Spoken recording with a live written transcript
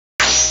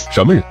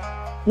什么人？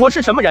我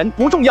是什么人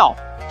不重要，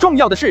重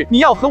要的是你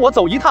要和我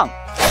走一趟。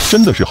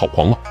真的是好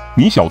狂啊！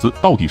你小子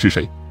到底是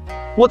谁？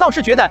我倒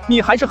是觉得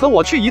你还是和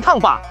我去一趟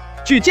吧，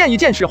去见一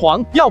见始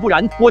皇，要不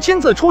然我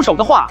亲自出手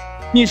的话，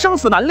你生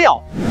死难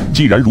料。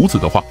既然如此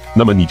的话，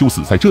那么你就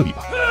死在这里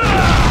吧。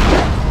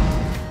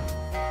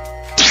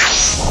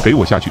给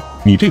我下去！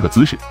你这个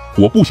姿势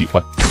我不喜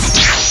欢。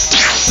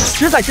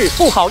实在是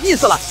不好意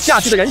思了，下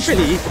去的人是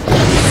你。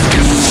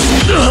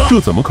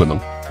这怎么可能？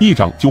一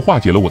掌就化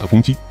解了我的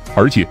攻击，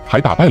而且还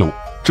打败了我，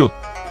这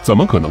怎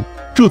么可能？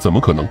这怎么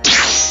可能？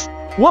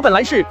我本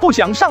来是不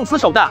想上死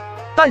手的，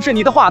但是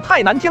你的话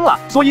太难听了，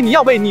所以你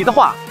要为你的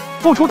话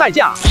付出代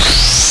价。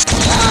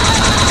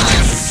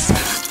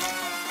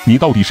你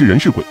到底是人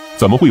是鬼？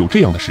怎么会有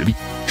这样的实力？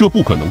这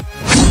不可能！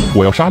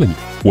我要杀了你！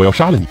我要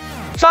杀了你！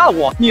杀了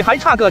我，你还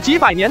差个几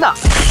百年呢！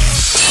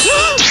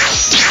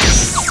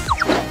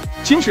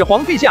秦始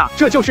皇陛下，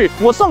这就是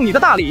我送你的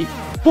大礼，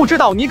不知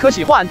道你可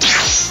喜欢？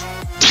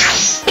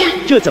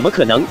这怎么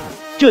可能？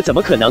这怎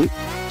么可能？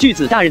巨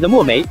子大人的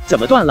墨眉怎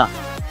么断了？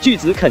巨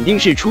子肯定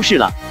是出事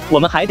了，我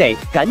们还得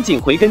赶紧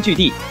回根据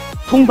地，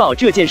通报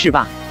这件事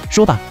吧。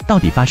说吧，到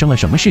底发生了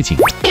什么事情？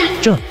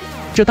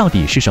这到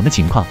底是什么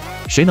情况？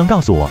谁能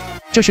告诉我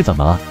这是怎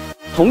么了？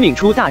统领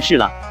出大事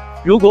了！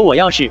如果我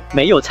要是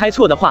没有猜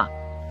错的话，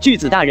巨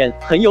子大人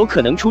很有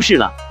可能出事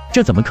了。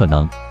这怎么可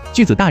能？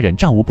巨子大人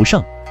战无不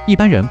胜，一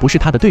般人不是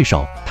他的对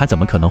手，他怎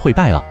么可能会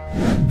败了？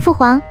父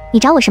皇，你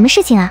找我什么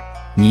事情啊？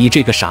你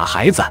这个傻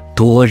孩子，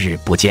多日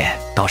不见，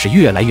倒是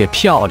越来越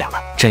漂亮了。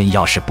朕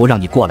要是不让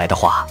你过来的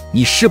话，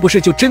你是不是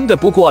就真的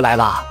不过来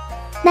了？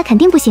那肯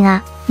定不行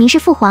啊！您是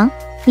父皇，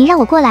您让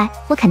我过来，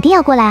我肯定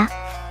要过来啊！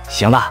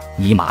行了，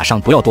你马上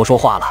不要多说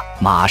话了，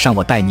马上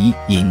我带你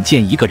引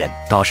荐一个人，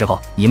到时候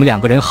你们两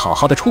个人好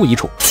好的处一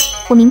处。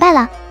我明白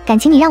了，感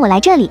情你让我来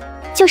这里，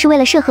就是为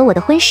了设合我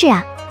的婚事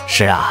啊。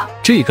是啊，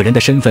这个人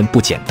的身份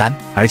不简单，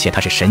而且他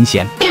是神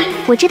仙。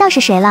我知道是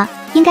谁了，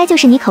应该就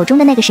是你口中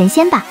的那个神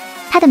仙吧？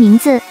他的名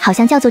字好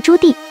像叫做朱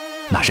棣。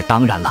那是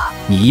当然了，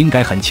你应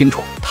该很清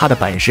楚，他的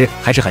本事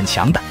还是很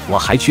强的。我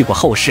还去过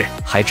后世，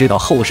还知道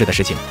后世的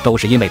事情都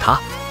是因为他。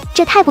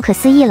这太不可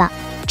思议了，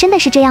真的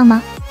是这样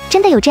吗？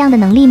真的有这样的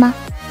能力吗？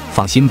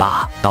放心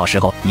吧，到时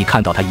候你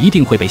看到他一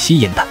定会被吸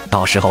引的，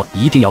到时候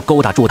一定要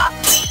勾搭住他。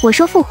我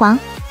说父皇，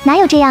哪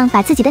有这样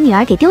把自己的女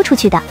儿给丢出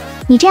去的？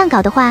你这样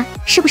搞的话，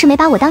是不是没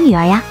把我当女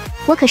儿呀？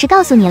我可是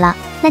告诉你了，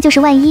那就是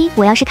万一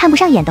我要是看不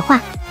上眼的话，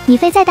你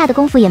费再大的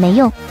功夫也没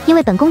用，因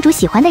为本公主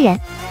喜欢的人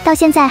到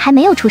现在还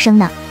没有出生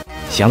呢。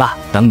行了，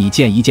等你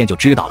见一见就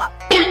知道了。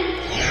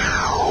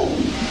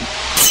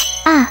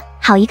啊，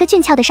好一个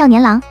俊俏的少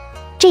年郎，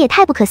这也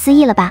太不可思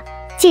议了吧！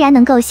既然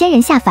能够仙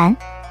人下凡，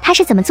他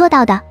是怎么做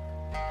到的？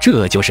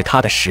这就是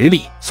他的实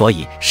力，所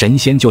以神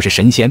仙就是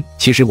神仙，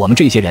其实我们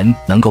这些人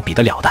能够比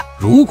得了的。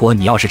如果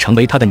你要是成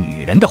为他的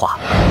女人的话，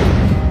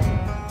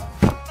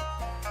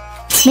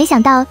没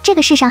想到这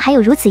个世上还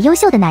有如此优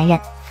秀的男人，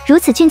如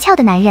此俊俏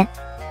的男人，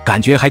感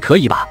觉还可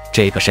以吧？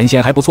这个神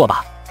仙还不错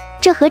吧？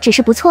这何止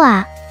是不错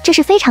啊，这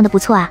是非常的不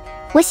错啊！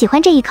我喜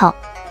欢这一口，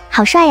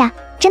好帅呀，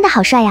真的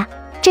好帅呀！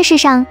这世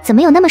上怎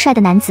么有那么帅的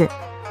男子？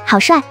好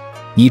帅！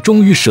你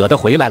终于舍得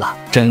回来了，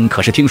朕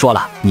可是听说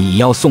了，你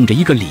要送着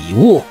一个礼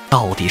物，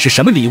到底是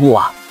什么礼物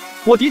啊？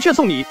我的确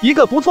送你一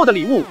个不错的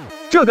礼物，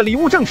这个礼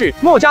物正是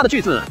墨家的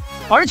巨子，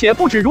而且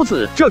不止如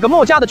此，这个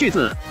墨家的巨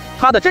子，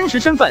他的真实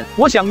身份，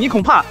我想你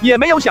恐怕也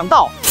没有想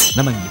到。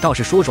那么你倒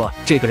是说说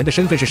这个人的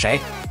身份是谁？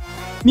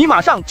你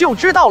马上就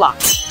知道了。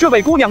这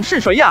位姑娘是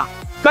谁呀？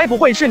该不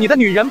会是你的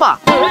女人吧？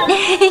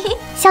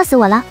笑死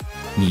我了！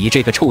你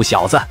这个臭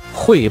小子，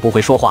会不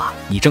会说话？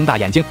你睁大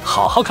眼睛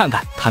好好看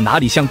看，她哪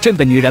里像朕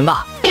的女人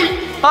了？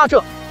啊，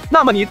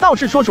那么你倒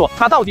是说说，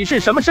她到底是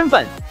什么身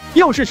份，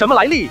又是什么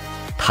来历？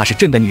她是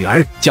朕的女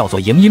儿，叫做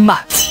迎音曼。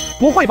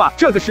不会吧？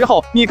这个时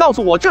候你告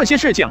诉我这些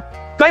事情，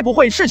该不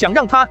会是想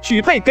让她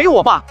许配给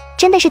我吧？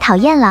真的是讨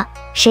厌了，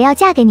谁要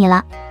嫁给你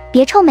了？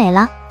别臭美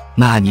了。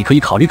那你可以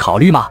考虑考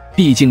虑嘛，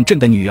毕竟朕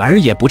的女儿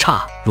也不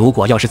差，如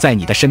果要是在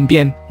你的身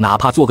边，哪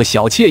怕做个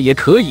小妾也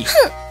可以。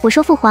哼，我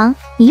说父皇，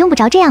你用不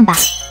着这样吧？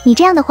你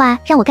这样的话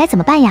让我该怎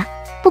么办呀？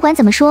不管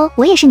怎么说，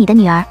我也是你的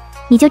女儿，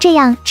你就这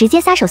样直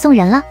接撒手送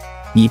人了？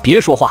你别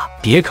说话，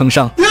别吭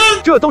声。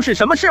这都是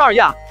什么事儿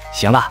呀？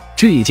行了，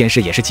这件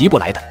事也是急不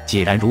来的，既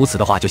然如此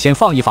的话，就先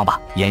放一放吧，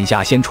眼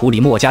下先处理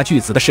墨家巨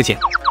子的事情。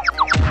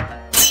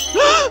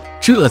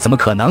这怎么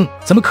可能？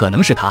怎么可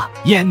能是他？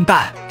烟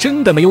弹！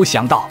真的没有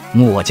想到，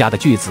墨家的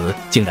巨子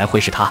竟然会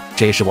是他，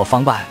这是我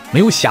方万没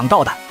有想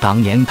到的。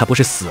当年他不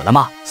是死了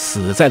吗？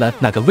死在了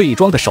那个魏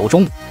庄的手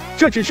中。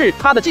这只是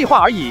他的计划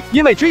而已，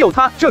因为只有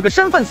他这个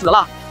身份死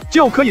了，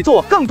就可以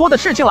做更多的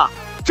事情了。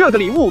这个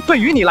礼物对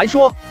于你来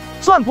说，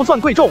算不算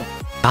贵重？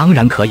当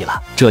然可以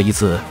了，这一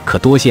次可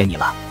多谢你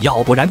了，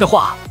要不然的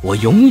话，我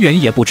永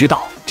远也不知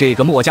道这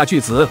个墨家巨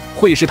子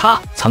会是他。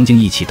曾经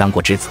一起当过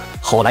之子，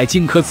后来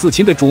荆轲刺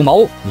秦的主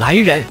谋，来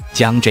人，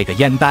将这个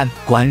燕丹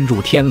关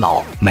入天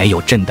牢，没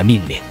有朕的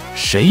命令，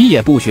谁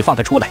也不许放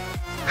他出来。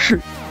是，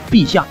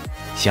陛下。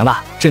行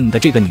了，朕的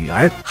这个女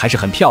儿还是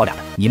很漂亮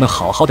的，你们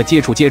好好的接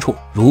触接触，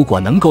如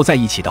果能够在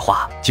一起的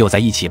话，就在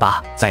一起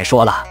吧。再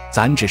说了，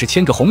咱只是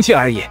牵个红线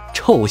而已。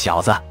臭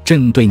小子，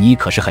朕对你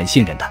可是很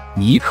信任的，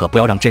你可不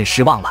要让朕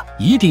失望了，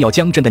一定要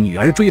将朕的女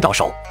儿追到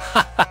手。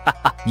哈哈哈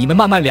哈！你们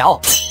慢慢聊。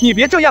你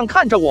别这样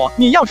看着我，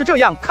你要是这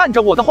样看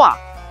着我的话，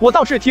我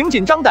倒是挺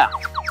紧张的。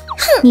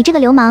哼，你这个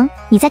流氓，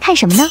你在看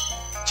什么呢？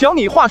瞧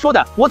你话说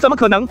的，我怎么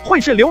可能会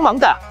是流氓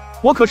的？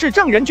我可是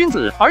正人君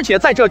子，而且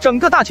在这整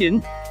个大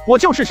秦，我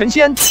就是神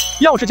仙。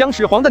要是将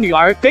始皇的女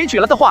儿给娶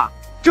了的话，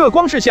这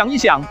光是想一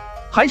想，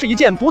还是一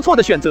件不错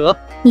的选择。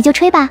你就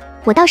吹吧，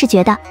我倒是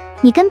觉得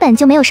你根本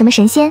就没有什么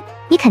神仙，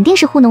你肯定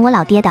是糊弄我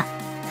老爹的。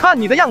看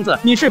你的样子，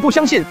你是不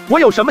相信我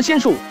有什么仙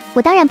术。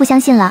我当然不相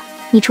信了，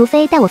你除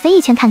非带我飞一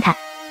圈看看。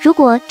如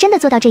果真的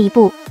做到这一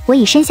步，我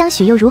以身相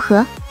许又如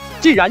何？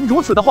既然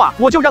如此的话，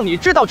我就让你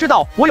知道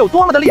我有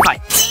多么的厉害。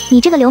你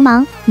这个流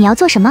氓，你要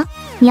做什么？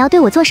你要对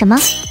我做什么？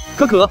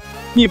可可，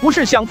你不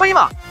是想飞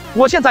吗？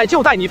我现在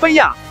就带你飞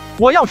呀！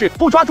我要是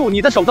不抓住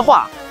你的手的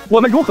话，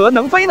我们如何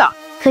能飞呢？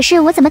可是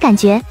我怎么感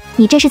觉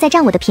你这是在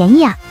占我的便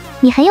宜啊？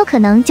你很有可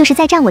能就是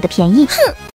在占我的便宜。哼！